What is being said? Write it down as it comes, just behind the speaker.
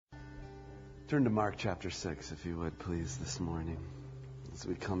Turn to Mark chapter 6, if you would, please, this morning, as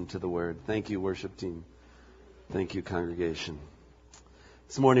we come to the Word. Thank you, worship team. Thank you, congregation.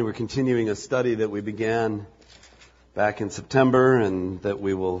 This morning we're continuing a study that we began back in September and that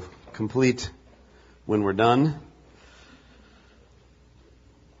we will complete when we're done.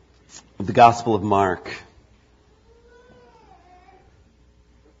 The Gospel of Mark.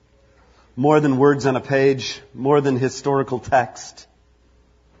 More than words on a page, more than historical text.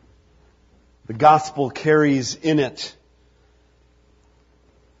 The Gospel carries in it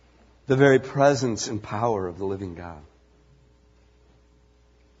the very presence and power of the living God.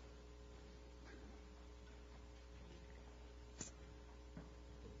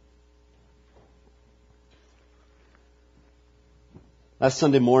 Last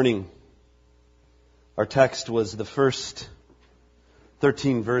Sunday morning, our text was the first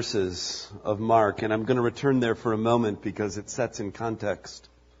 13 verses of Mark, and I'm going to return there for a moment because it sets in context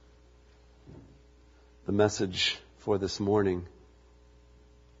the message for this morning.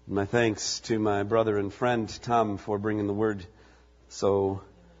 My thanks to my brother and friend Tom for bringing the word so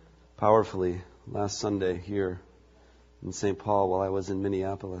powerfully last Sunday here in St. Paul while I was in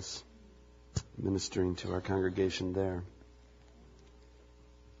Minneapolis ministering to our congregation there.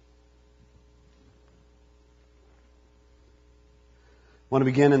 I want to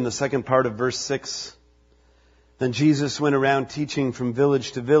begin in the second part of verse 6. Then Jesus went around teaching from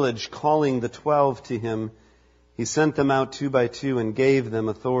village to village, calling the 12 to him. He sent them out 2 by 2 and gave them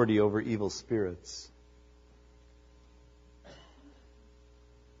authority over evil spirits.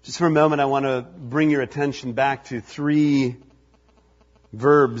 Just for a moment, I want to bring your attention back to 3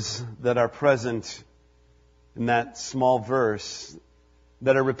 verbs that are present in that small verse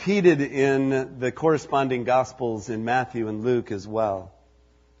that are repeated in the corresponding Gospels in Matthew and Luke as well.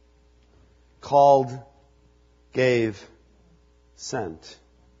 Called, gave, sent.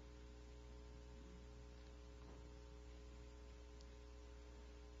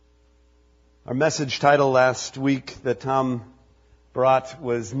 Our message title last week that Tom brought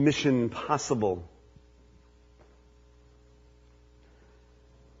was Mission Possible.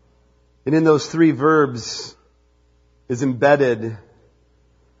 And in those 3 verbs is embedded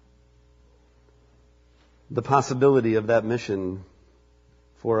the possibility of that mission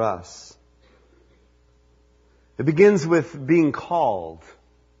for us. It begins with being called.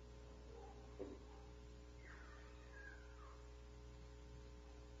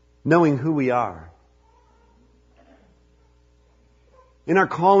 Knowing who we are. In our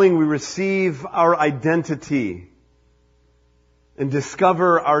calling, we receive our identity and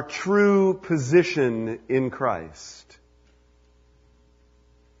discover our true position in Christ.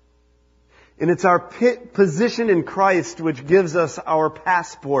 And it's our position in Christ which gives us our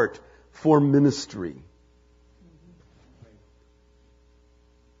passport for ministry.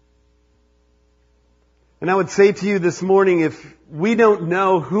 And I would say to you this morning, if we don't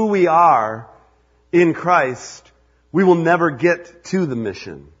know who we are in Christ, we will never get to the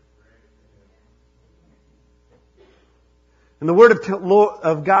mission. And the Word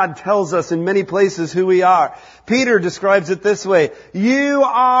of God tells us in many places who we are. Peter describes it this way: you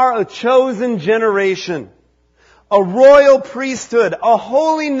are a chosen generation, a royal priesthood, a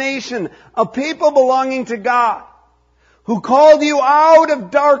holy nation, a people belonging to God, who called you out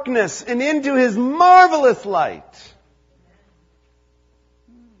of darkness and into His marvelous light.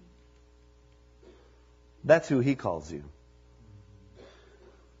 That's who He calls you.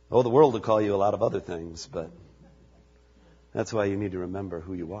 Oh, the world will call you a lot of other things, but that's why you need to remember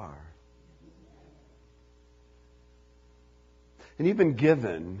who you are. And you've been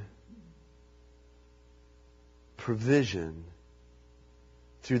given provision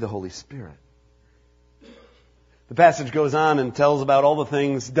through the Holy Spirit. The passage goes on and tells about all the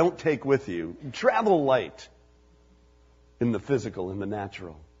things don't take with you. Travel light in the physical, in the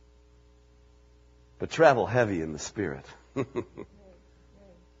natural. But travel heavy in the Spirit. The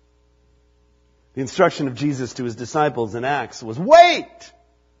instruction of Jesus to His disciples in Acts was, wait!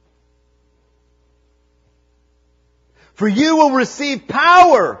 For you will receive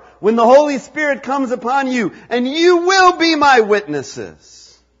power when the Holy Spirit comes upon you, and you will be my witnesses.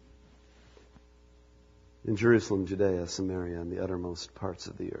 In Jerusalem, Judea, Samaria, and the uttermost parts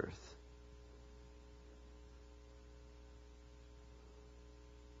of the earth.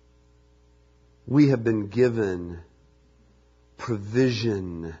 We have been given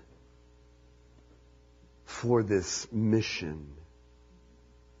provision for this mission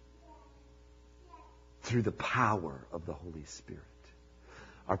through the power of the Holy Spirit.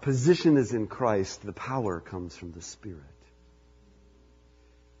 Our position is in Christ. The power comes from the Spirit.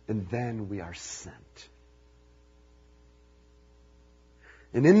 And then we are sent.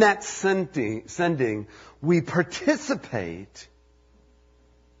 And in that sending, we participate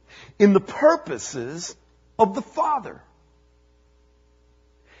in the purposes of the Father.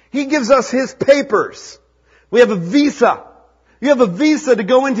 He gives us His papers. We have a visa. You have a visa to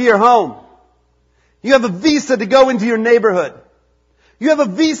go into your home. You have a visa to go into your neighborhood. You have a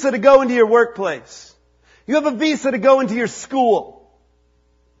visa to go into your workplace. You have a visa to go into your school.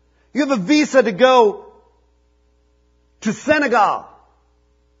 You have a visa to go to Senegal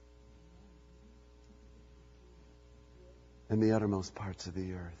and the uttermost parts of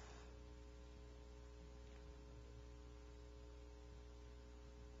the earth.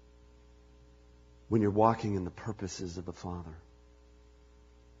 When you're walking in the purposes of the Father,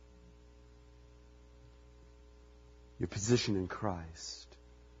 your position in Christ,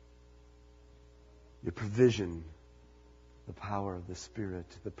 your provision, the power of the Spirit,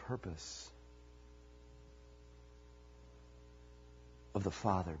 the purpose of the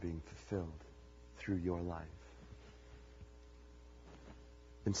Father being fulfilled through your life.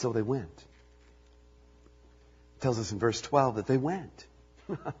 And so they went. It tells us in verse 12 that they went.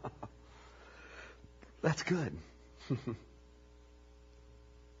 That's good.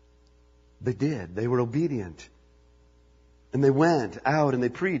 They did. They were obedient. And they went out and they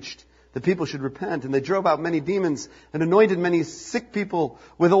preached that people should repent. And they drove out many demons and anointed many sick people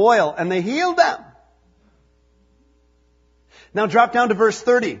with oil. And they healed them. Now drop down to verse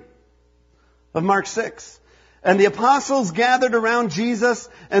 30 of Mark 6. And the apostles gathered around Jesus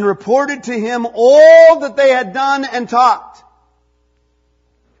and reported to Him all that they had done and taught.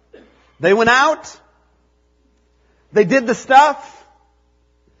 They went out. They did the stuff.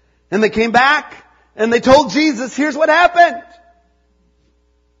 And they came back. And they told Jesus, here's what happened.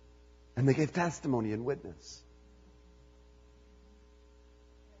 And they gave testimony and witness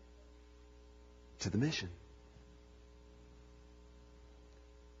to the mission.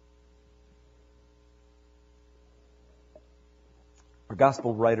 Our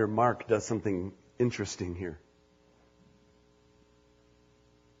gospel writer Mark does something interesting here.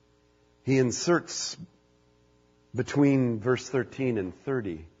 He inserts between verse 13 and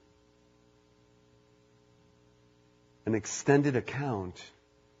 30 an extended account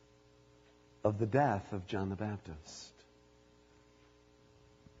of the death of John the Baptist.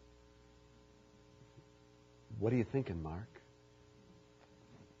 What are you thinking, Mark?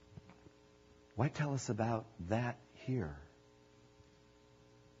 Why tell us about that here?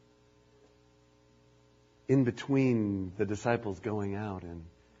 In between the disciples going out and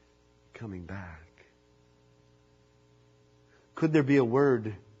coming back. Could there be a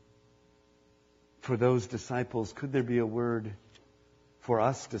word for those disciples? Could there be a word for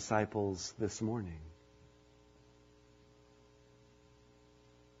us disciples this morning?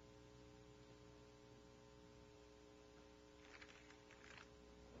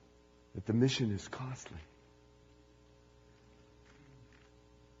 That the mission is costly.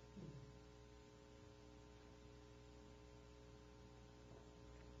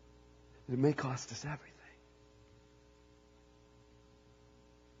 It may cost us everything.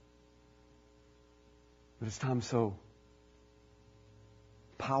 But as Tom so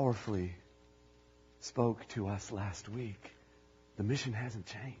powerfully spoke to us last week, the mission hasn't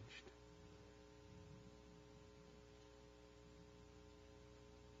changed.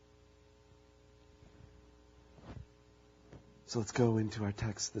 So let's go into our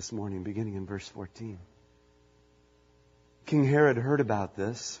text this morning, beginning in verse 14. King Herod heard about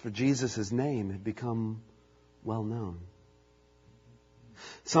this, for Jesus' name had become well known.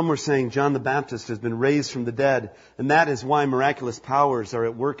 Some were saying John the Baptist has been raised from the dead, and that is why miraculous powers are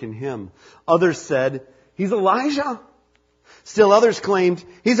at work in him. Others said, he's Elijah. Still others claimed,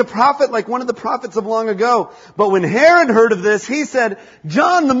 he's a prophet like one of the prophets of long ago. But when Herod heard of this, he said,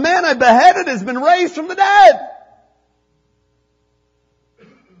 John, the man I beheaded, has been raised from the dead.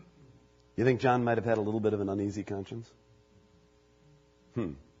 You think John might have had a little bit of an uneasy conscience?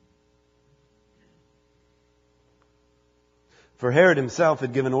 For Herod himself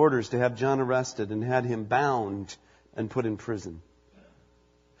had given orders to have John arrested and had him bound and put in prison.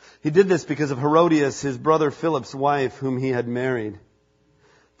 He did this because of Herodias, his brother Philip's wife, whom he had married.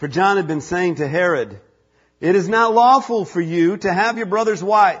 For John had been saying to Herod, it is not lawful for you to have your brother's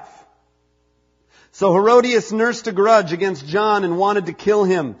wife. So Herodias nursed a grudge against John and wanted to kill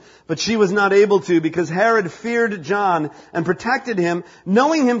him, but she was not able to because Herod feared John and protected him,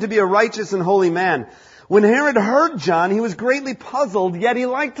 knowing him to be a righteous and holy man. When Herod heard John, he was greatly puzzled, yet he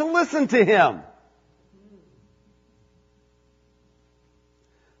liked to listen to him.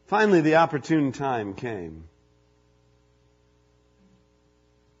 Finally, the opportune time came.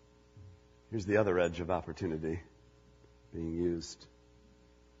 Here's the other edge of opportunity being used.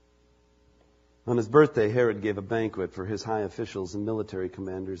 On his birthday, Herod gave a banquet for his high officials and military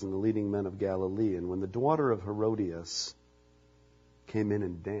commanders and the leading men of Galilee. And when the daughter of Herodias came in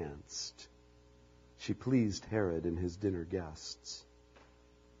and danced, she pleased Herod and his dinner guests.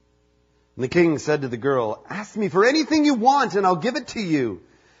 And the king said to the girl, "Ask me for anything you want and I'll give it to you."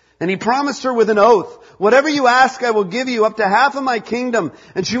 And he promised her with an oath, "Whatever you ask I will give you, up to half of my kingdom."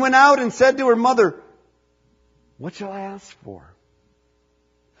 And she went out and said to her mother, "What shall I ask for?"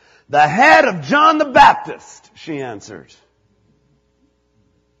 "The head of John the Baptist," she answered.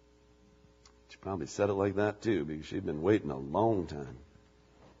 She probably said it like that too, because she'd been waiting a long time.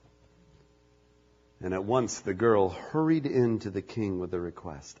 And at once the girl hurried in to the king with a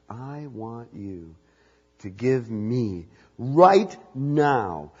request. "I want you to give me right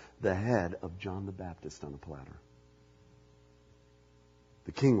now the head of John the Baptist on a platter."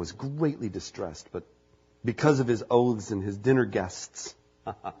 The king was greatly distressed, but because of his oaths and his dinner guests.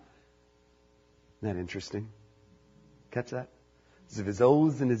 Isn't that interesting? Catch that? Because of his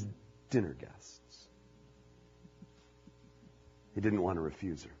oaths and his dinner guests, he didn't want to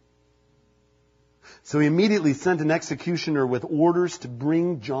refuse her. So he immediately sent an executioner with orders to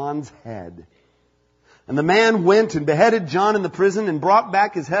bring John's head. And the man went and beheaded John in the prison and brought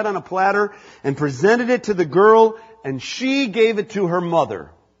back his head on a platter and presented it to the girl, and she gave it to her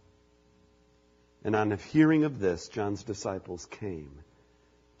mother. And on hearing of this, John's disciples came,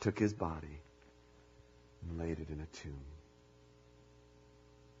 took his body, and laid it in a tomb.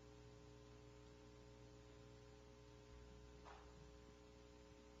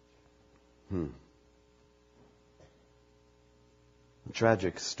 A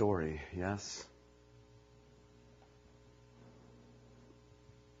tragic story, yes?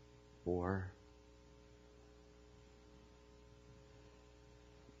 Or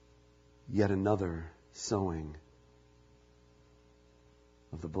yet another sowing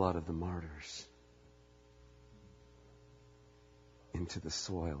of the blood of the martyrs into the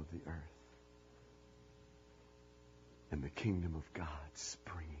soil of the earth, and the kingdom of God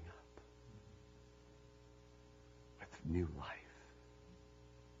springing up with new life.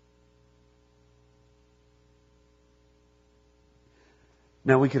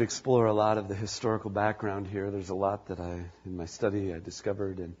 Now, we could explore a lot of the historical background here. There's a lot that in my study, I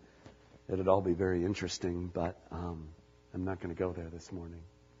discovered, and it'd all be very interesting, but I'm not going to go there this morning.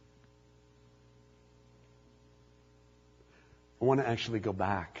 I want to actually go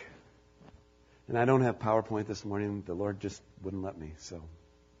back. And I don't have PowerPoint this morning. The Lord just wouldn't let me, so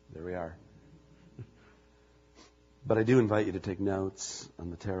there we are. But I do invite you to take notes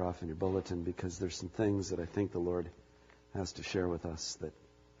on the tear-off in your bulletin, because there's some things that I think the Lord has to share with us that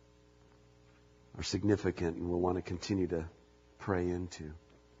are significant and we'll want to continue to pray into.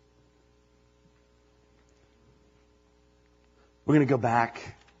 We're going to go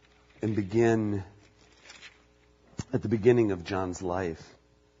back and begin at the beginning of John's life,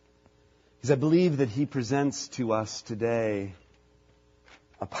 because I believe that he presents to us today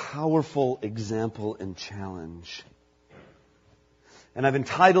a powerful example and challenge. And I've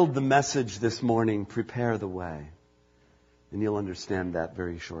entitled the message this morning, "Prepare the Way." And you'll understand that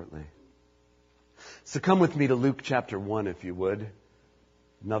very shortly. So come with me to Luke chapter 1, if you would.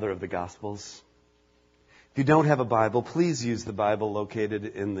 Another of the Gospels. If you don't have a Bible, please use the Bible located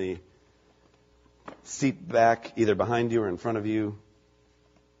in the seat back, either behind you or in front of you.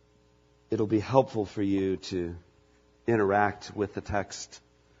 It'll be helpful for you to interact with the text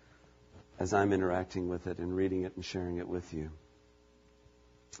as I'm interacting with it and reading it and sharing it with you.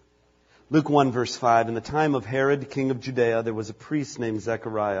 Luke 1 verse 5, "In the time of Herod, king of Judea, there was a priest named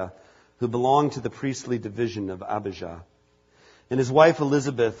Zechariah who belonged to the priestly division of Abijah. And his wife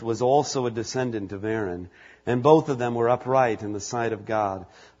Elizabeth was also a descendant of Aaron, and both of them were upright in the sight of God,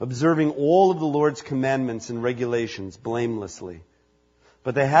 observing all of the Lord's commandments and regulations blamelessly.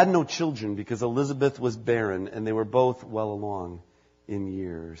 But they had no children because Elizabeth was barren, and they were both well along in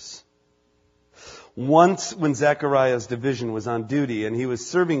years." Once, when Zechariah's division was on duty and he was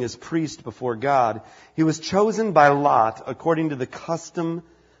serving as priest before God, he was chosen by lot, according to the custom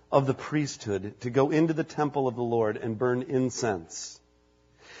of the priesthood, to go into the temple of the Lord and burn incense.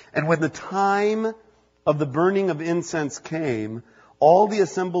 And when the time of the burning of incense came, all the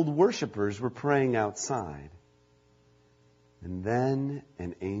assembled worshipers were praying outside. And then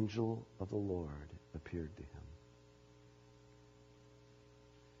an angel of the Lord appeared to him.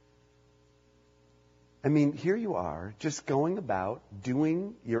 I mean, here you are, just going about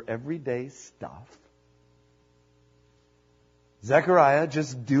doing your everyday stuff. Zechariah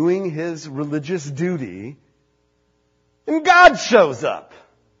just doing his religious duty, and God shows up.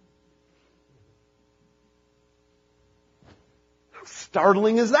 How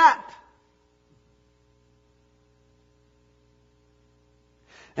startling is that?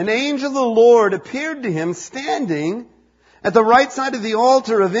 an angel of the Lord appeared to him standing at the right side of the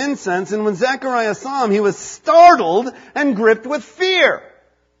altar of incense, and when Zechariah saw him, he was startled and gripped with fear.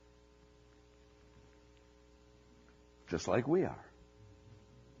 Just like we are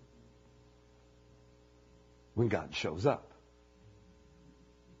when God shows up.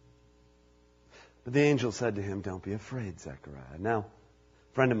 But the angel said to him, "Don't be afraid, Zechariah." Now,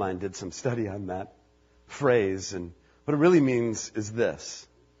 a friend of mine did some study on that phrase, and what it really means is this.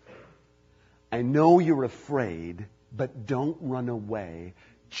 I know you're afraid, but don't run away.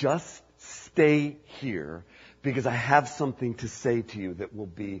 Just stay here, because I have something to say to you that will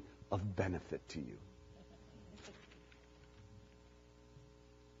be of benefit to you.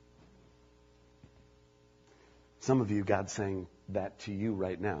 Some of you, God's saying that to you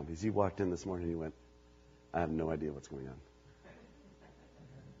right now, because you walked in this morning and you went, I have no idea what's going on.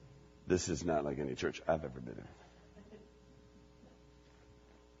 This is not like any church I've ever been in.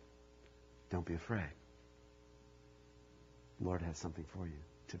 Don't be afraid. The Lord has something for you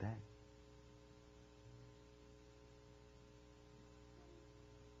today.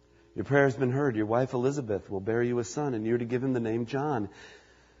 Your prayer has been heard. Your wife Elizabeth will bear you a son, and you're to give him the name John.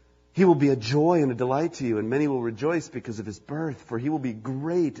 He will be a joy and a delight to you, and many will rejoice because of his birth, for he will be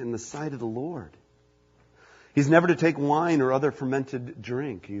great in the sight of the Lord. He's never to take wine or other fermented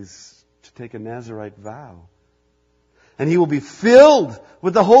drink. He's to take a Nazirite vow. And he will be filled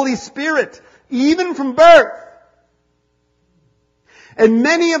with the Holy Spirit, even from birth. And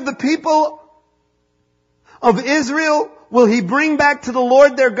many of the people of Israel will he bring back to the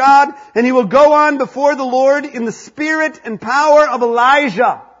Lord their God, and he will go on before the Lord in the spirit and power of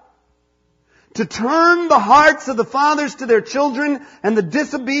Elijah, to turn the hearts of the fathers to their children and the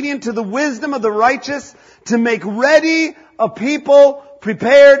disobedient to the wisdom of the righteous, to make ready a people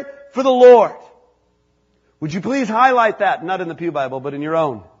prepared for the Lord. Would you please highlight that? Not in the Pew Bible, but in your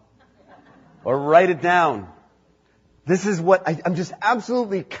own. Or write it down. This is what I'm just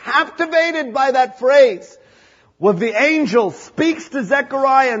absolutely captivated by that phrase. Well, the angel speaks to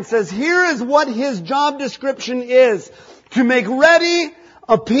Zechariah and says, here is what his job description is: to make ready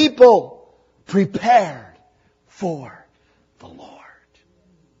a people prepared for the Lord.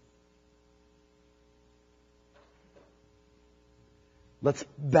 Let's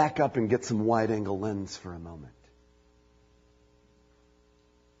back up and get some wide-angle lens for a moment.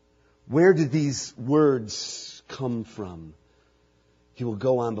 Where did these words come from? He will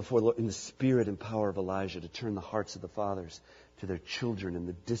go on before the Lord in the spirit and power of Elijah, to turn the hearts of the fathers to their children and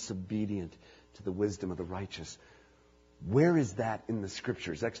the disobedient to the wisdom of the righteous. Where is that in the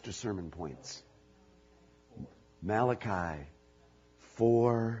Scriptures? Extra sermon points. Malachi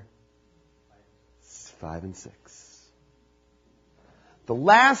 4, 5, and 6. The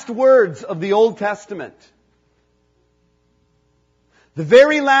last words of the Old Testament. The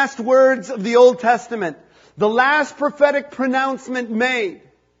very last words of the Old Testament. The last prophetic pronouncement made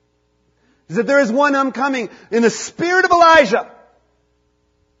is that there is one coming in the spirit of Elijah.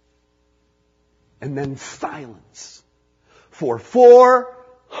 And then silence for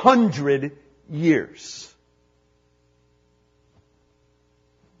 400 years.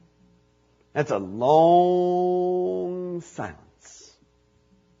 That's a long silence.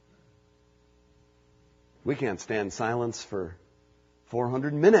 We can't stand silence for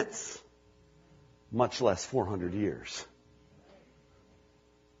 400 minutes, much less 400 years.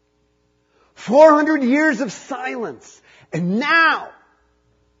 400 years of silence. And now,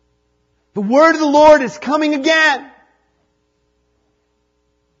 the word of the Lord is coming again.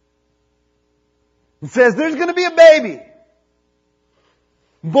 It says there's going to be a baby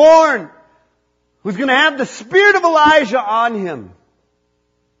born who's going to have the spirit of Elijah on him.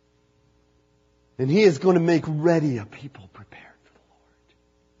 And he is going to make ready a people prepared for the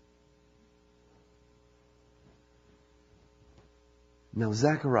Lord. Now,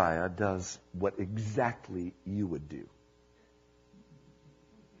 Zechariah does what exactly you would do.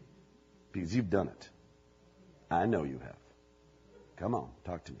 Because you've done it. I know you have. Come on,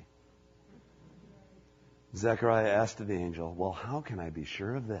 talk to me. Zechariah asked the angel, well, how can I be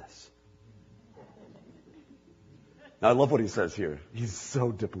sure of this? Now, I love what he says here. He's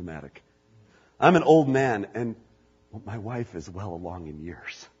so diplomatic. I'm an old man, and my wife is well along in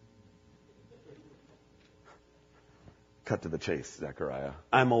years. Cut to the chase, Zechariah.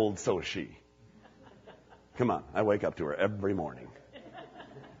 I'm old, so is she. Come on, I wake up to her every morning.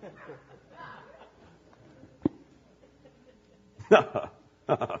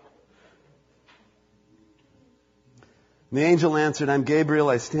 The angel answered, I'm Gabriel.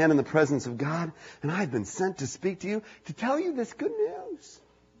 I stand in the presence of God, and I've been sent to speak to you, to tell you this good news.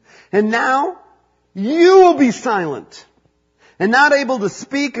 And now, you will be silent and not able to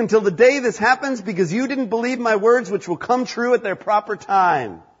speak until the day this happens because you didn't believe my words which will come true at their proper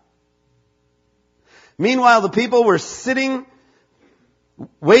time. Meanwhile, the people were sitting,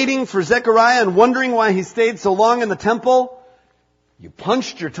 waiting for Zechariah and wondering why he stayed so long in the temple. You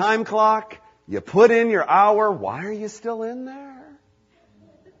punched your time clock. You put in your hour. Why are you still in there?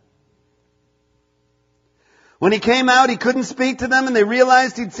 When he came out, he couldn't speak to them, and they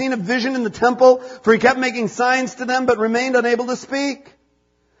realized he'd seen a vision in the temple, for he kept making signs to them, but remained unable to speak.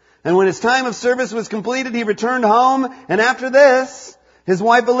 And when his time of service was completed, he returned home, and after this, his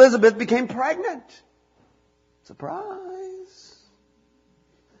wife Elizabeth became pregnant. Surprise.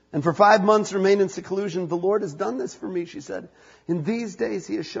 And for 5 months remained in seclusion. The Lord has done this for me, she said. In these days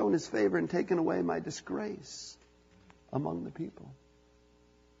he has shown his favor and taken away my disgrace among the people.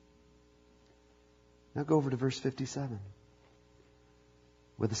 Now go over to verse 57,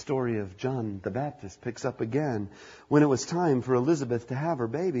 where the story of John the Baptist picks up again. When it was time for Elizabeth to have her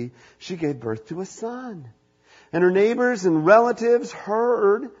baby, she gave birth to a son. And her neighbors and relatives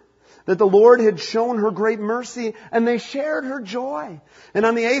heard that the Lord had shown her great mercy, and they shared her joy. And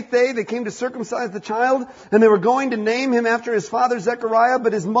on the 8th day they came to circumcise the child, and they were going to name him after his father Zechariah,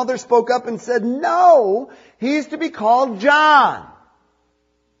 but his mother spoke up and said, "No, he's to be called John."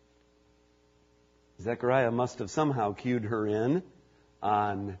 Zechariah must have somehow cued her in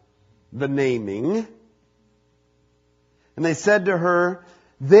on the naming. And they said to her,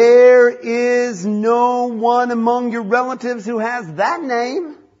 "There is no one among your relatives who has that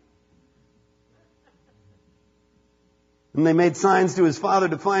name." And they made signs to his father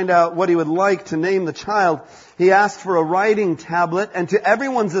to find out what he would like to name the child. He asked for a writing tablet, and to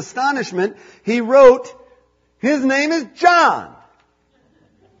everyone's astonishment, he wrote, "His name is John."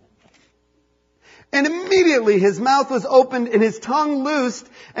 And immediately his mouth was opened and his tongue loosed,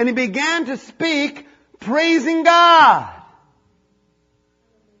 and he began to speak, praising God.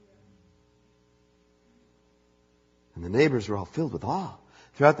 And the neighbors were all filled with awe.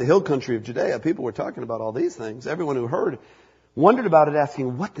 Throughout the hill country of Judea, people were talking about all these things. Everyone who heard wondered about it,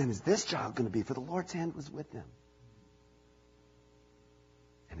 asking, "What then is this child going to be?" For the Lord's hand was with him.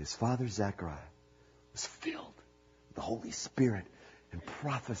 And his father Zechariah was filled with the Holy Spirit and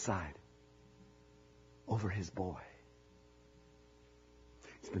prophesied over his boy.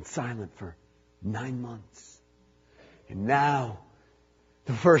 He's been silent for 9 months. And now,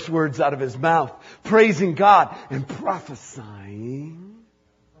 the first words out of his mouth, praising God and prophesying,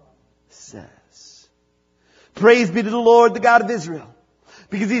 says, "Praise be to the Lord, the God of Israel,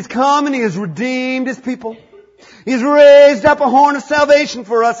 because he's come and he has redeemed his people. He's raised up a horn of salvation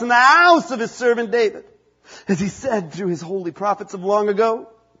for us in the house of his servant David, as he said through his holy prophets of long ago.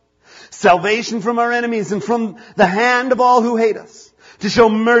 Salvation from our enemies and from the hand of all who hate us, to show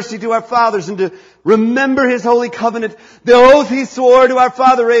mercy to our fathers and to remember his holy covenant, the oath he swore to our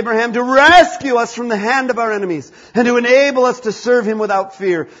father Abraham, to rescue us from the hand of our enemies and to enable us to serve him without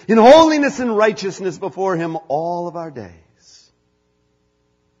fear, in holiness and righteousness before him all of our days.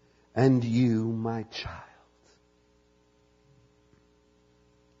 And you, my child,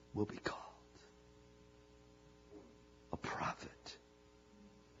 will be called a prophet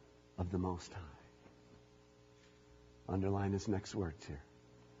of the Most High." Underline his next words here.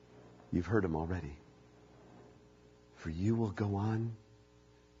 You've heard him already. "For you will go on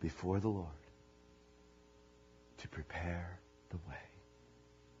before the Lord to prepare the way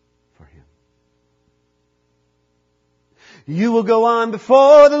for him." You will go on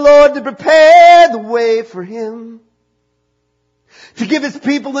before the Lord to prepare the way for him, to give his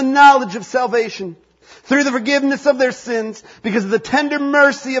people the knowledge of salvation through the forgiveness of their sins, because of the tender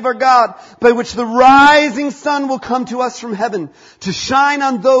mercy of our God, by which the rising sun will come to us from heaven, to shine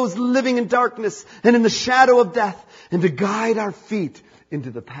on those living in darkness and in the shadow of death, and to guide our feet into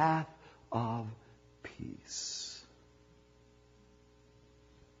the path of peace.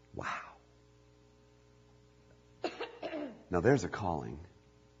 Wow. Now there's a calling.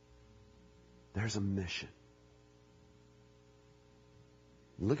 There's a mission.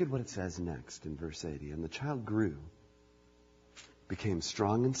 Look at what it says next in verse 80. "And the child grew, became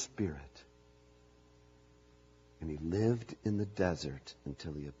strong in spirit, and he lived in the desert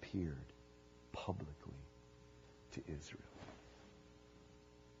until he appeared publicly to Israel."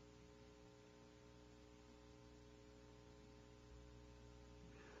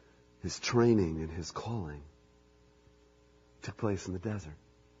 His training and his calling took place in the desert.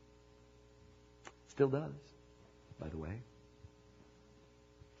 Still does, by the way.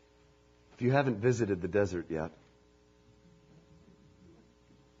 If you haven't visited the desert yet,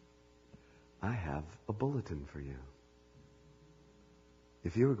 I have a bulletin for you.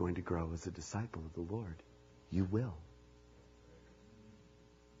 If you are going to grow as a disciple of the Lord, you will.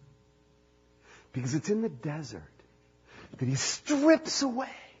 Because it's in the desert that He strips away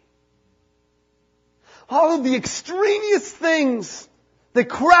all of the extraneous things that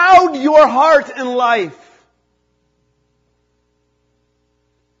crowd your heart and life.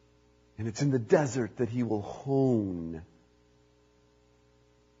 And it's in the desert that He will hone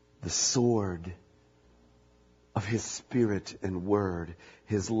the sword of His Spirit and Word,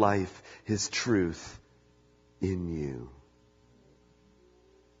 His life, His truth in you.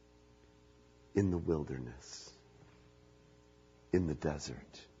 In the wilderness. In the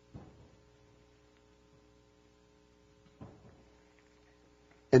desert.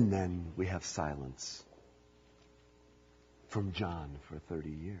 And then we have silence from John for 30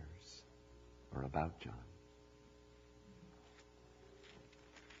 years. Or about John.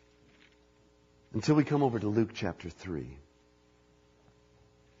 Until we come over to Luke chapter 3.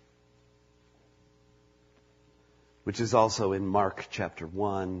 Which is also in Mark chapter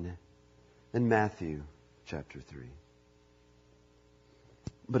 1 and Matthew chapter 3.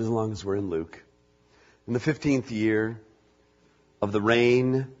 But as long as we're in Luke, in the 15th year of the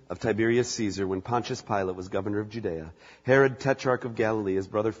reign of Tiberius Caesar, when Pontius Pilate was governor of Judea, Herod, tetrarch of Galilee, his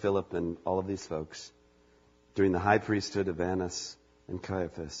brother Philip, and all of these folks, during the high priesthood of Annas and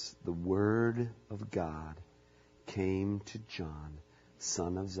Caiaphas, the word of God came to John,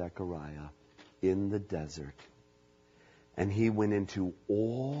 son of Zechariah, in the desert. And he went into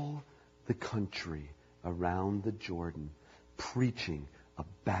all the country around the Jordan, preaching a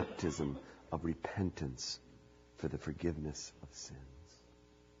baptism of repentance for the forgiveness of sins.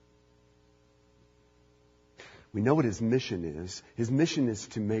 We know what his mission is. His mission is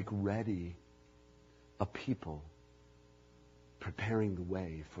to make ready a people preparing the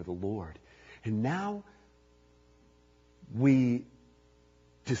way for the Lord. And now we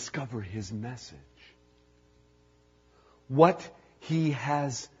discover his message. What he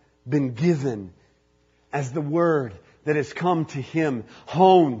has been given as the word that has come to him,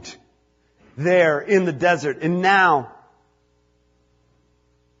 honed there in the desert. And now,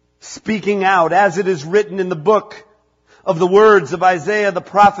 speaking out as it is written in the book of the words of Isaiah the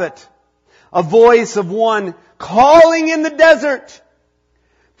prophet, a voice of one calling in the desert,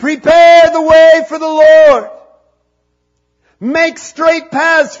 prepare the way for the Lord. Make straight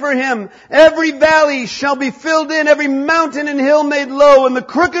paths for Him. Every valley shall be filled in, every mountain and hill made low, and the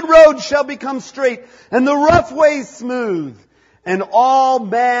crooked road shall become straight, and the rough ways smooth, and all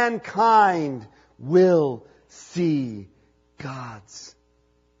mankind will see God's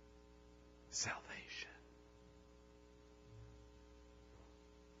salvation.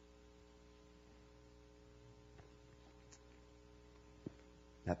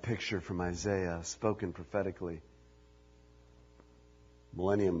 That picture from Isaiah, spoken prophetically,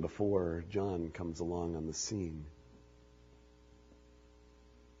 millennium before John comes along on the scene.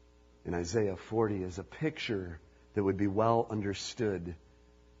 In Isaiah 40 is a picture that would be well understood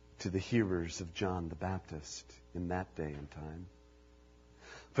to the hearers of John the Baptist in that day and time.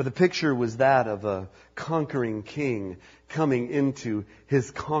 For the picture was that of a conquering king coming into his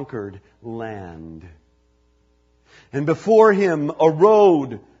conquered land. And before him a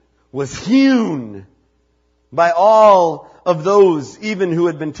road was hewn by all of those even who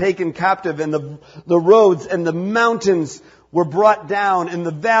had been taken captive, and the roads and the mountains were brought down, and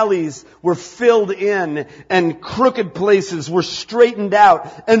the valleys were filled in, and crooked places were straightened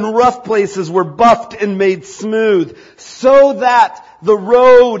out, and rough places were buffed and made smooth, so that the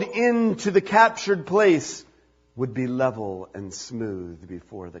road into the captured place would be level and smooth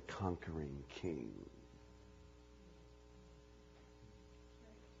before the conquering king.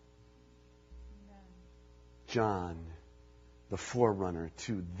 John, the forerunner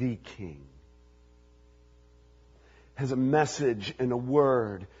to the King, has a message and a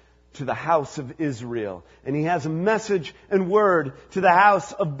word to the house of Israel. And he has a message and word to the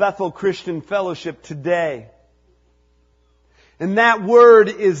house of Bethel Christian Fellowship today. And that word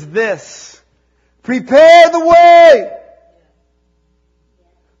is this: prepare the way.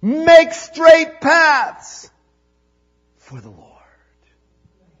 Make straight paths for the Lord.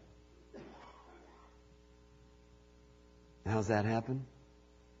 How's that happen?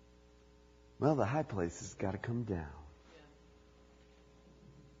 Well, the high places got to come down.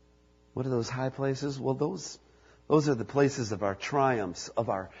 What are those high places? Well, those are the places of our triumphs, of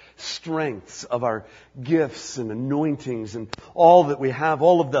our strengths, of our gifts and anointings and all that we have,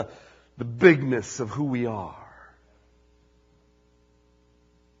 all of the bigness of who we are.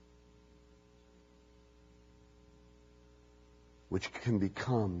 Which can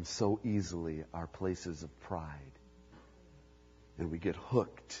become so easily our places of pride. And we get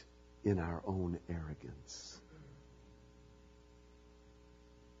hooked in our own arrogance.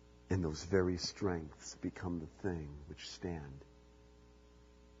 And those very strengths become the thing which stand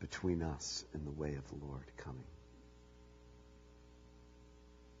between us and the way of the Lord coming.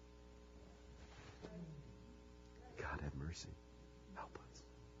 God have mercy. Help us.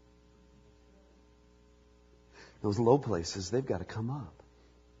 Those low places, they've got to come up.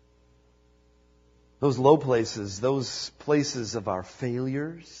 Those low places, those places of our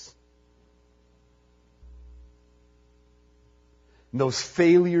failures, those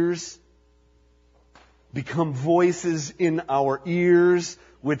failures become voices in our ears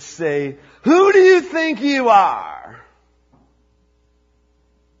which say, "Who do you think you are?"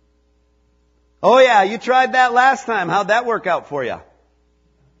 "Oh yeah, you tried that last time. How'd that work out for you?"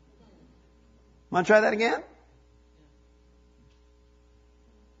 "Want to try that again?"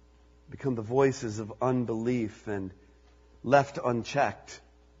 Become the voices of unbelief, and left unchecked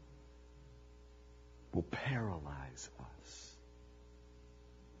will paralyze us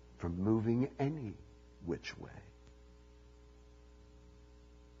from moving any which way.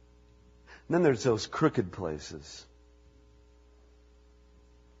 And then there's those crooked places.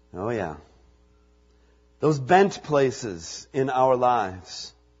 Oh yeah. Those bent places in our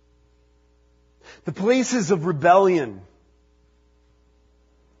lives. The places of rebellion.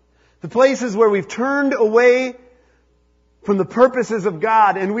 The places where we've turned away from the purposes of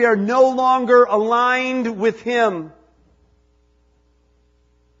God and we are no longer aligned with Him.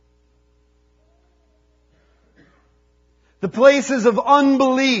 The places of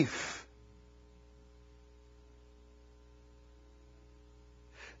unbelief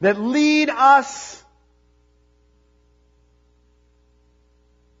that lead us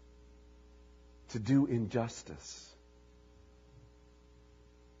to do injustice.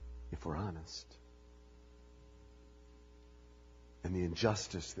 If we're honest. And the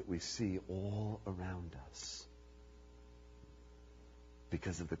injustice that we see all around us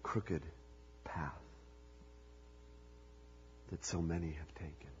because of the crooked path that so many have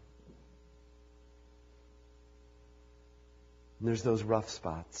taken. And there's those rough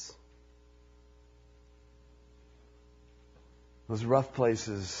spots. Those rough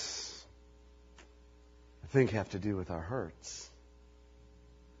places, I think, have to do with our hurts.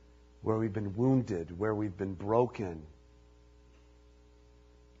 Where we've been wounded, where we've been broken,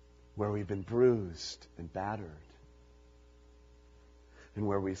 where we've been bruised and battered. And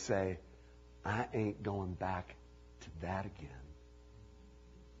where we say, I ain't going back to that again.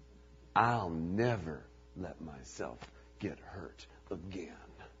 I'll never let myself get hurt again.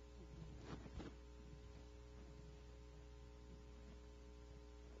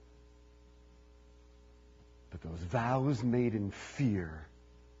 But those vows made in fear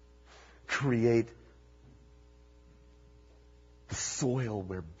create the soil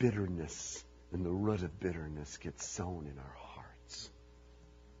where bitterness and the root of bitterness gets sown in our hearts.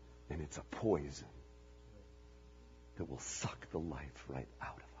 And it's a poison that will suck the life right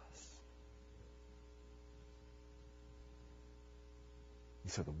out of us.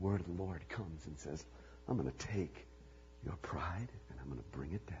 And so the word of the Lord comes and says, I'm going to take your pride and I'm going to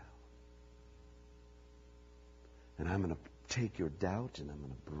bring it down. And I'm going to take your doubt and I'm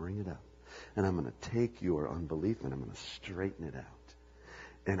going to bring it up. And I'm going to take your unbelief and I'm going to straighten it out.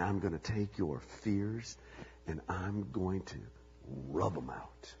 And I'm going to take your fears and I'm going to rub them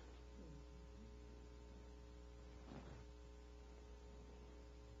out.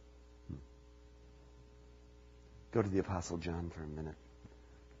 Go to the Apostle John for a minute.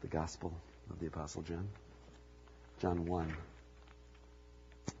 The Gospel of the Apostle John. John 1.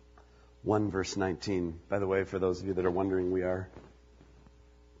 1 verse 19. By the way, for those of you that are wondering, we are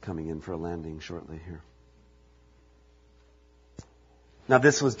coming in for a landing shortly here. Now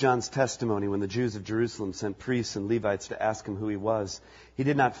this was John's testimony when the Jews of Jerusalem sent priests and Levites to ask him who he was. He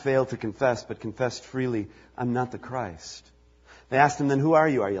did not fail to confess, but confessed freely, I'm not the Christ. They asked him then, who are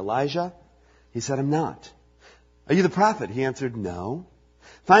you? Are you Elijah? He said, I'm not. Are you the prophet? He answered, no.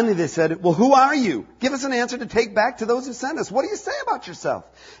 Finally they said, well, who are you? Give us an answer to take back to those who sent us. What do you say about yourself?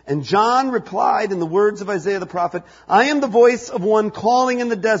 And John replied in the words of Isaiah the prophet, I am the voice of one calling in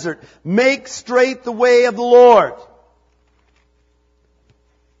the desert, make straight the way of the Lord.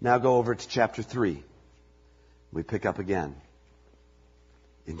 Now go over to chapter 3. We pick up again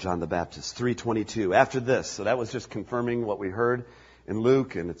in John the Baptist, 3:22. After this, so that was just confirming what we heard in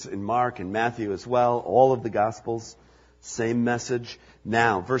Luke, and it's in Mark and Matthew as well, all of the Gospels. Same message.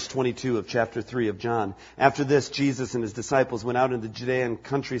 Now, verse 22 of chapter 3 of John. After this, Jesus and his disciples went out into the Judean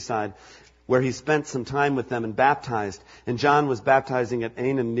countryside, where he spent some time with them and baptized. And John was baptizing at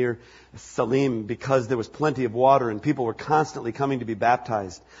Aenon near Salim because there was plenty of water and people were constantly coming to be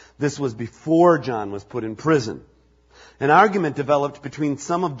baptized. This was before John was put in prison. An argument developed between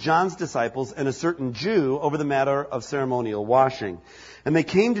some of John's disciples and a certain Jew over the matter of ceremonial washing. And they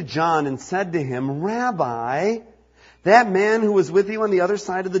came to John and said to him, Rabbi, that man who was with you on the other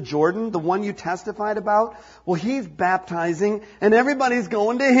side of the Jordan, the one you testified about, well, he's baptizing and everybody's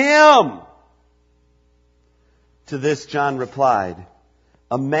going to him. To this John replied,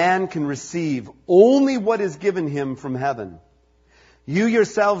 a man can receive only what is given him from heaven. You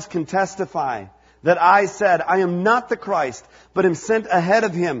yourselves can testify that I said, I am not the Christ, but am sent ahead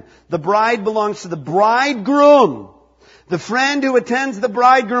of him. The bride belongs to the bridegroom. The friend who attends the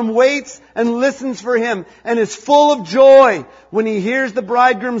bridegroom waits and listens for him and is full of joy when he hears the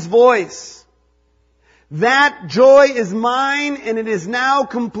bridegroom's voice. That joy is mine and it is now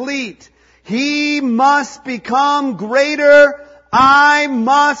complete. He must become greater. I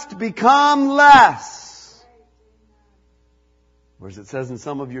must become less. Or as it says in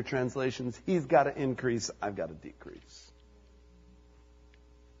some of your translations, he's got to increase, I've got to decrease.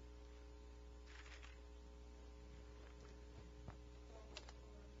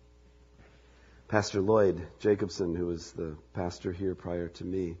 Pastor Lloyd Jacobson, who was the pastor here prior to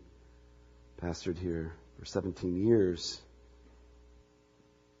me, pastored here for 17 years,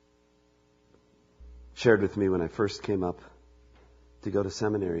 shared with me when I first came up to go to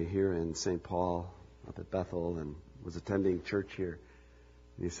seminary here in St. Paul, up at Bethel, and was attending church here.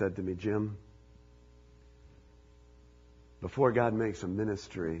 And he said to me, Jim, before God makes a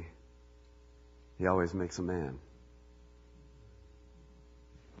ministry, He always makes a man.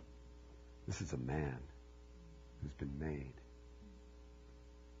 This is a man who's been made.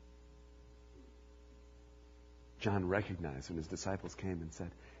 John recognized when his disciples came and said,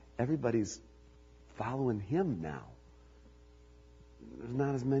 everybody's following him now. There's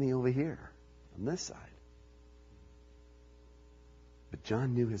not as many over here on this side. But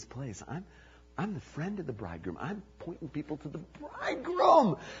John knew his place. I'm the friend of the bridegroom. I'm pointing people to the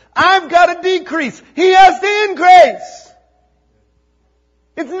bridegroom. I've got to decrease. He has to increase.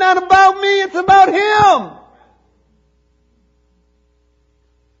 It's not about me. It's about him.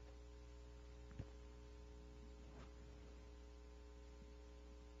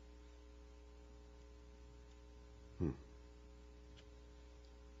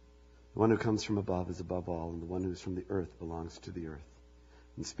 The one who comes from above is above all, and the one who is from the earth belongs to the earth,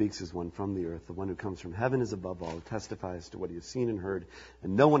 and speaks as one from the earth. The one who comes from heaven is above all, who testifies to what he has seen and heard,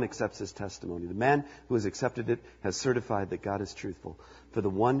 and no one accepts his testimony. The man who has accepted it has certified that God is truthful. For the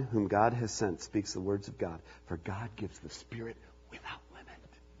one whom God has sent speaks the words of God, for God gives the Spirit without limit.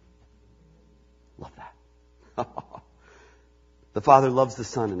 Love that. The Father loves the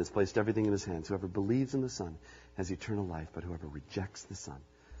Son and has placed everything in his hands. Whoever believes in the Son has eternal life, but whoever rejects the Son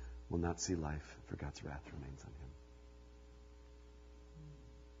will not see life, for God's wrath remains on him.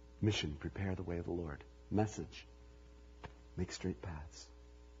 Mission, prepare the way of the Lord. Message, make straight paths.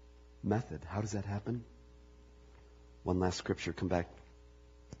 Method, how does that happen? One last scripture,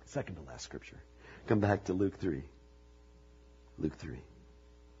 second to last scripture. Come back to Luke 3. Luke 3.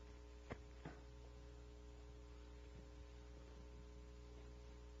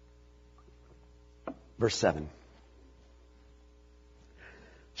 Verse 7.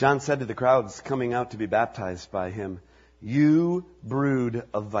 John said to the crowds coming out to be baptized by him, you brood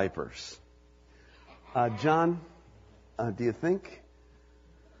of vipers. John, do you think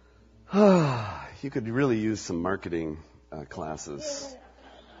you could really use some marketing classes?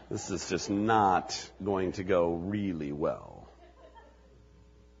 This is just not going to go really well.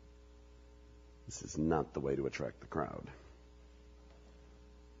 This is not the way to attract the crowd.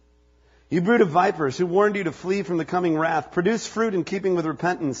 You brood of vipers, who warned you to flee from the coming wrath, produce fruit in keeping with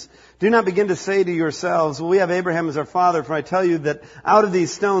repentance. Do not begin to say to yourselves, well, we have Abraham as our father, for I tell you that out of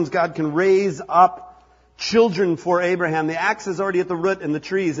these stones God can raise up children for Abraham. The axe is already at the root in the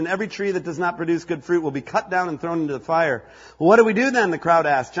trees, and every tree that does not produce good fruit will be cut down and thrown into the fire. Well, what do we do then? The crowd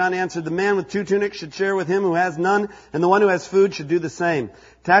asked. John answered, the man with 2 tunics should share with him who has none, and the one who has food should do the same.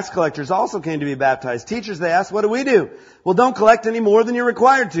 Tax collectors also came to be baptized. Teachers, they asked, what do we do? Well, don't collect any more than you're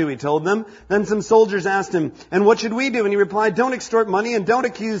required to, he told them. Then some soldiers asked him, and what should we do? And he replied, don't extort money and don't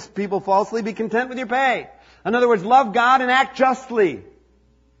accuse people falsely. Be content with your pay. In other words, love God and act justly.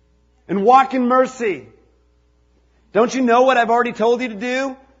 And walk in mercy. Don't you know what I've already told you to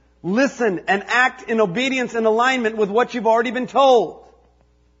do? Listen and act in obedience and alignment with what you've already been told.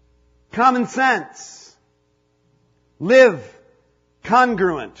 Common sense. Live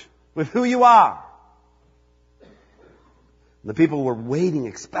congruent with who you are. The people were waiting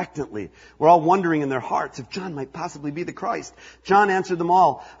expectantly. We're all wondering in their hearts if John might possibly be the Christ. John answered them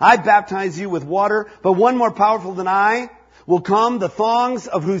all, I baptize you with water, but one more powerful than I will come, the thongs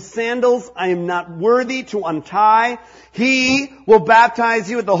of whose sandals I am not worthy to untie. He will baptize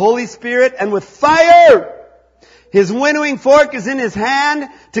you with the Holy Spirit and with fire. His winnowing fork is in his hand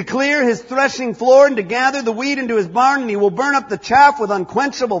to clear his threshing floor and to gather the wheat into his barn, and he will burn up the chaff with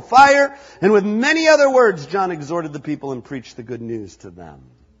unquenchable fire. And with many other words, John exhorted the people and preached the good news to them.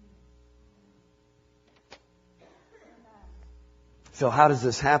 So how does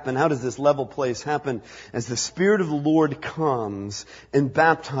this happen? How does this level place happen? As the Spirit of the Lord comes and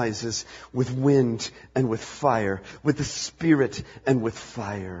baptizes with wind and with fire, with the Spirit and with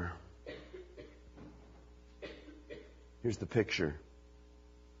fire. Here's the picture.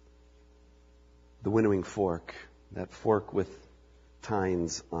 The winnowing fork, that fork with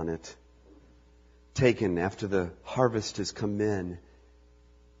tines on it, taken after the harvest has come in,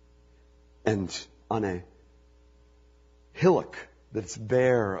 and on a hillock that's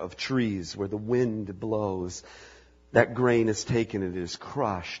bare of trees where the wind blows, that grain is taken and it is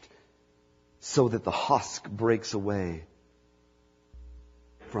crushed so that the husk breaks away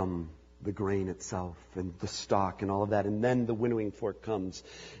from the grain itself and the stalk and all of that. And then the winnowing fork comes,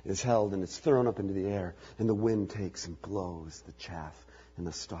 is held, and it's thrown up into the air, and the wind takes and blows the chaff and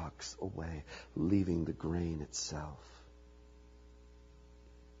the stalks away, leaving the grain itself.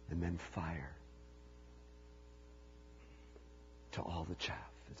 And then fire till all the chaff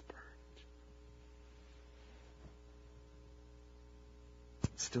is burned.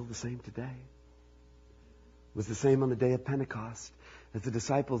 It's still the same today. It was the same on the day of Pentecost. As the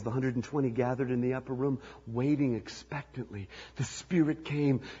disciples, the 120, gathered in the upper room, waiting expectantly, the Spirit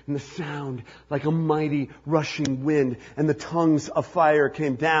came, and the sound like a mighty rushing wind, and the tongues of fire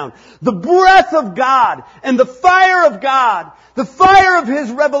came down. The breath of God and the fire of God, the fire of His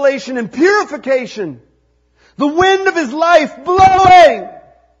revelation and purification, the wind of His life blowing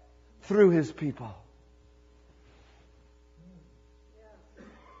through His people.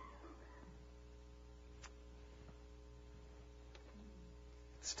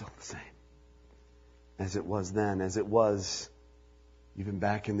 Still the same as it was then, as it was even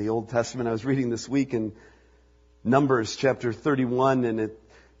back in the Old Testament. I was reading this week in Numbers chapter 31, and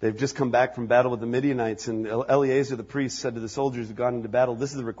they've just come back from battle with the Midianites, and Eleazar the priest said to the soldiers who got into battle,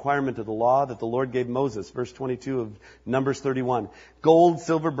 "This is the requirement of the law that the Lord gave Moses." Verse 22 of Numbers 31. "Gold,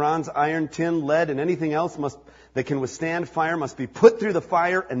 silver, bronze, iron, tin, lead, and anything else that can withstand fire must be put through the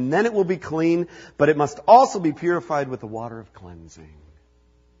fire, and then it will be clean, but it must also be purified with the water of cleansing."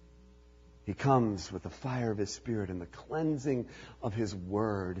 He comes with the fire of His Spirit and the cleansing of His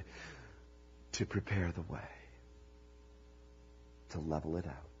Word to prepare the way, to level it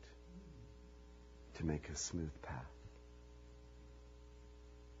out, to make a smooth path.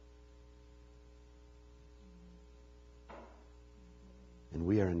 And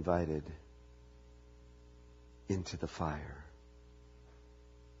we are invited into the fire,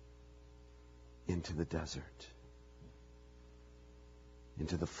 into the desert,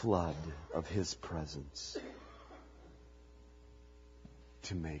 into the flood of His presence,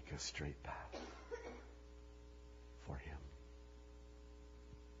 to make a straight path for Him.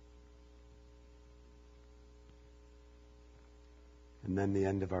 And then the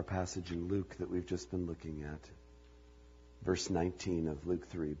end of our passage in Luke that we've just been looking at, verse 19 of Luke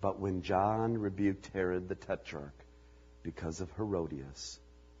 3. "But when John rebuked Herod the Tetrarch because of Herodias,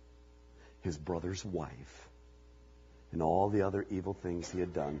 his brother's wife, and all the other evil things he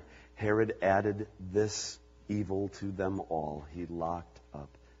had done, Herod added this evil to them all. He locked up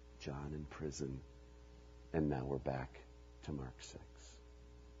John in prison." And now we're back to Mark 6.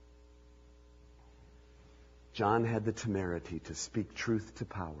 John had the temerity to speak truth to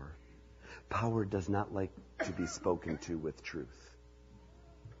power. Power does not like to be spoken to with truth.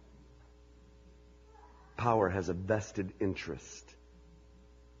 Power has a vested interest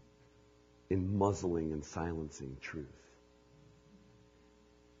in muzzling and silencing truth.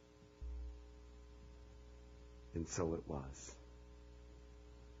 And so it was.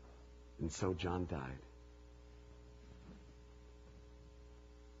 And so John died.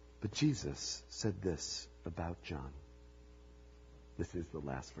 But Jesus said this about John. This is the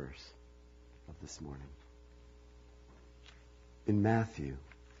last verse of this morning. In Matthew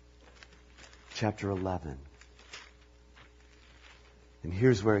chapter 11. And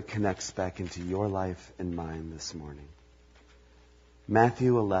here's where it connects back into your life and mine this morning.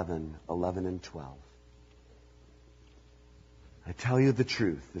 Matthew 11, 11 and 12. "I tell you the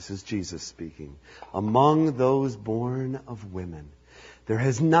truth," this is Jesus speaking, "among those born of women, there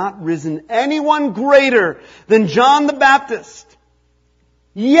has not risen anyone greater than John the Baptist.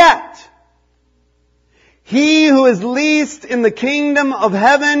 Yet, he who is least in the kingdom of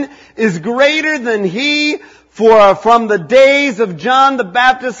heaven is greater than he, For from the days of John the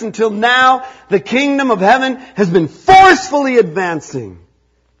Baptist until now, the kingdom of heaven has been forcefully advancing,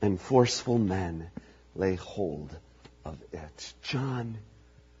 and forceful men lay hold of it. John,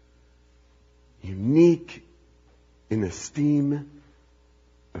 unique in esteem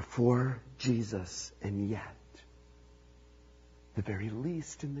before Jesus, and yet the very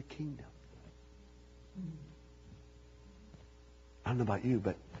least in the kingdom. I don't know about you,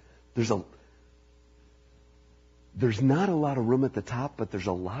 but there's not a lot of room at the top, but there's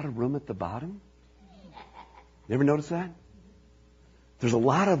a lot of room at the bottom. You ever notice that? There's a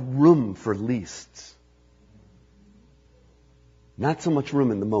lot of room for leasts. Not so much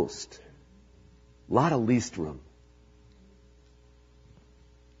room in the most. A lot of least room.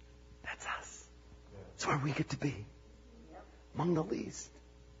 That's us. That's where we get to be. Among the least.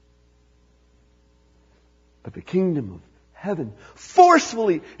 But the kingdom of heaven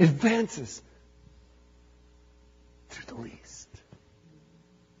forcefully advances through the least.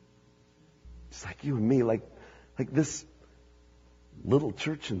 Just like you and me, like this little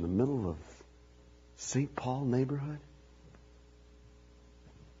church in the middle of St. Paul neighborhood.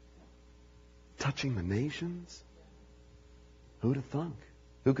 Touching the nations. Who'd have thunk?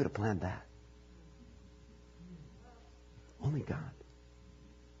 Who could have planned that? Only God.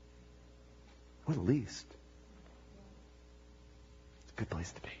 What a least. It's a good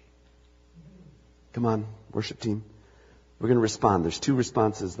place to be. Come on, worship team. We're going to respond. There's 2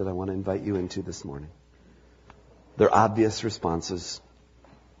 responses that I want to invite you into this morning. They're obvious responses.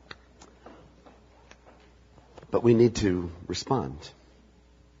 But we need to respond.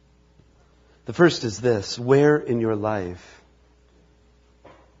 The first is this: where in your life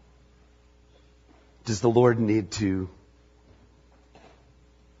does the Lord need to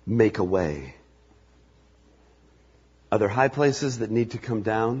make a way? Are there high places that need to come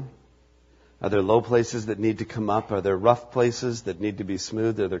down? Are there low places that need to come up? Are there rough places that need to be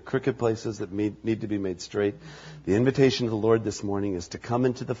smooth? Are there crooked places that need to be made straight? The invitation of the Lord this morning is to come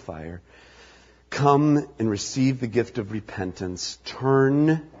into the fire. Come and receive the gift of repentance.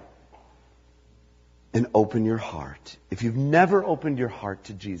 Turn and open your heart. If you've never opened your heart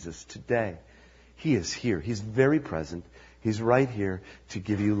to Jesus today, He is here. He's very present. He's right here to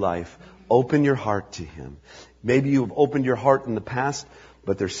give you life. Open your heart to Him. Maybe you've opened your heart in the past,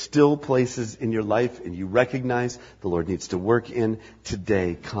 but there's still places in your life and you recognize the Lord needs to work in.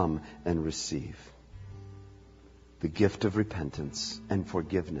 Today, come and receive the gift of repentance and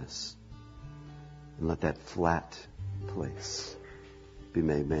forgiveness. And let that flat place be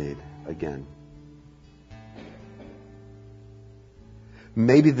made again.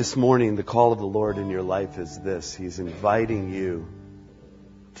 Maybe this morning the call of the Lord in your life is this. He's inviting you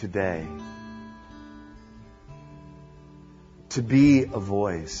today to be a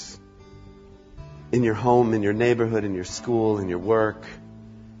voice in your home, in your neighborhood, in your school, in your work,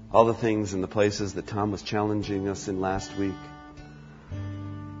 all the things and the places that Tom was challenging us in last week.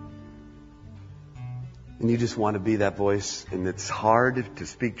 And you just want to be that voice, and it's hard to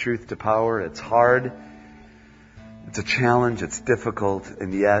speak truth to power. It's hard. It's a challenge. It's difficult.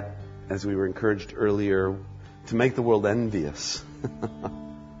 And yet, as we were encouraged earlier, to make the world envious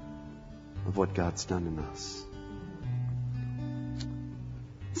of what God's done in us.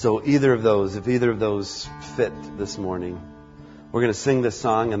 So if either of those fit this morning, we're going to sing this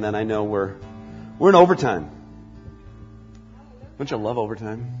song, and then I know we're in overtime. Don't you love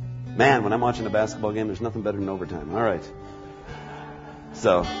overtime? Man, when I'm watching a basketball game, there's nothing better than overtime. All right.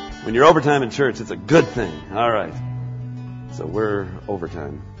 So when you're overtime in church, it's a good thing. All right. So we're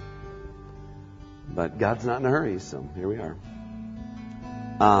overtime. But God's not in a hurry, so here we are.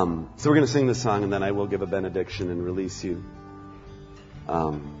 So we're going to sing this song, and then I will give a benediction and release you.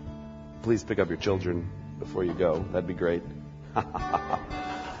 Please pick up your children before you go. That'd be great.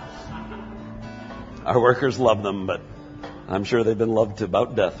 Our workers love them, but I'm sure they've been loved to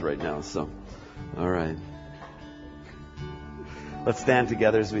about death right now. So, all right. Let's stand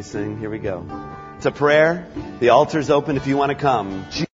together as we sing. Here we go. It's a prayer. The altar's open if you want to come.